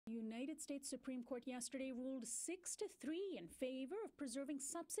United States Supreme Court yesterday ruled 6-3 in favor of preserving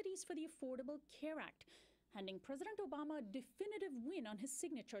subsidies for the Affordable Care Act, handing President Obama a definitive win on his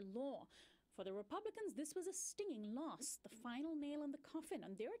signature law. For the Republicans, this was a stinging loss, the final nail in the coffin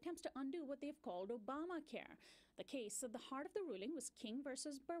on their attempts to undo what they've called Obamacare. The case at the heart of the ruling was King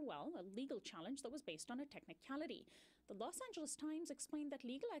versus Burwell, a legal challenge that was based on a technicality. The Los Angeles Times explained that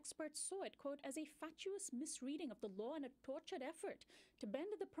legal experts saw it, quote, as a fatuous misreading of the law and a tortured effort to bend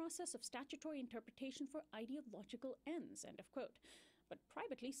the process of statutory interpretation for ideological ends, end of quote. But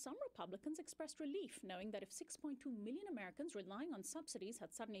privately, some Republicans expressed relief, knowing that if 6.2 million Americans relying on subsidies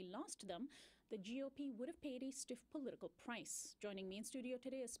had suddenly lost them, the GOP would have paid a stiff political price. Joining me in studio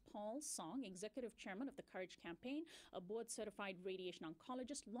today is Paul Song, Executive Chairman of the Courage Campaign, a board-certified radiation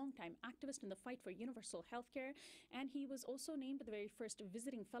oncologist, longtime activist in the fight for universal health care, and he was also named the very first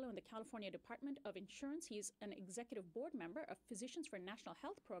visiting fellow in the California Department of Insurance. He is an executive board member of Physicians for National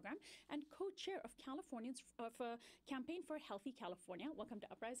Health Program and co-chair of Campaign for Healthy California. Welcome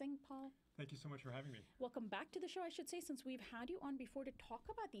to Uprising, Paul. Thank you so much for having me. Welcome back to the show, I should say, since we've had you on before to talk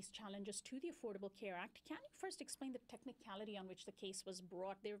about these challenges to the Affordable Care Act. Can you first explain the technicality on which the case was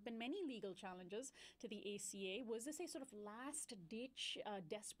brought? There have been many legal challenges to the ACA. Was this a sort of last-ditch,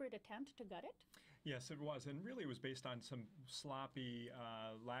 desperate attempt to gut it? Yes, it was. And really it was based on some sloppy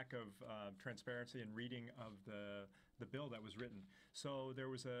lack of transparency and reading of the bill that was written. So there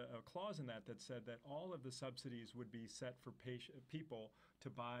was a clause in that said that all of the subsidies would be set for people to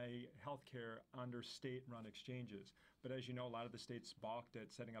buy health care under state-run exchanges. But as you know, a lot of the states balked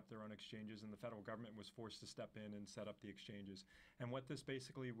at setting up their own exchanges, and the federal government was forced to step in and set up the exchanges. And what this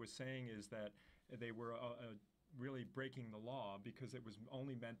basically was saying is that they were really breaking the law because it was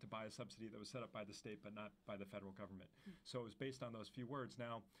only meant to buy a subsidy that was set up by the state but not by the federal government. So it was based on those few words.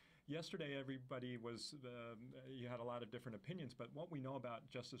 Now, yesterday everybody was, you had a lot of different opinions, but what we know about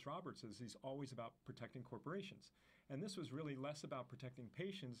Justice Roberts is he's always about protecting corporations. And this was really less about protecting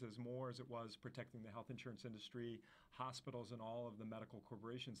patients as it was protecting the health insurance industry, hospitals, and all of the medical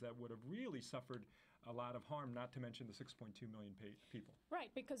corporations that would have really suffered a lot of harm, not to mention the 6.2 million people.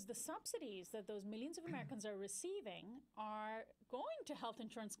 Right, because the subsidies that those millions of Americans are receiving are going to health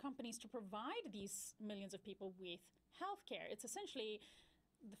insurance companies to provide these millions of people with health care. It's essentially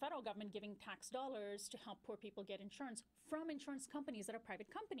the federal government giving tax dollars to help poor people get insurance from insurance companies that are private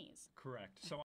companies. Correct. So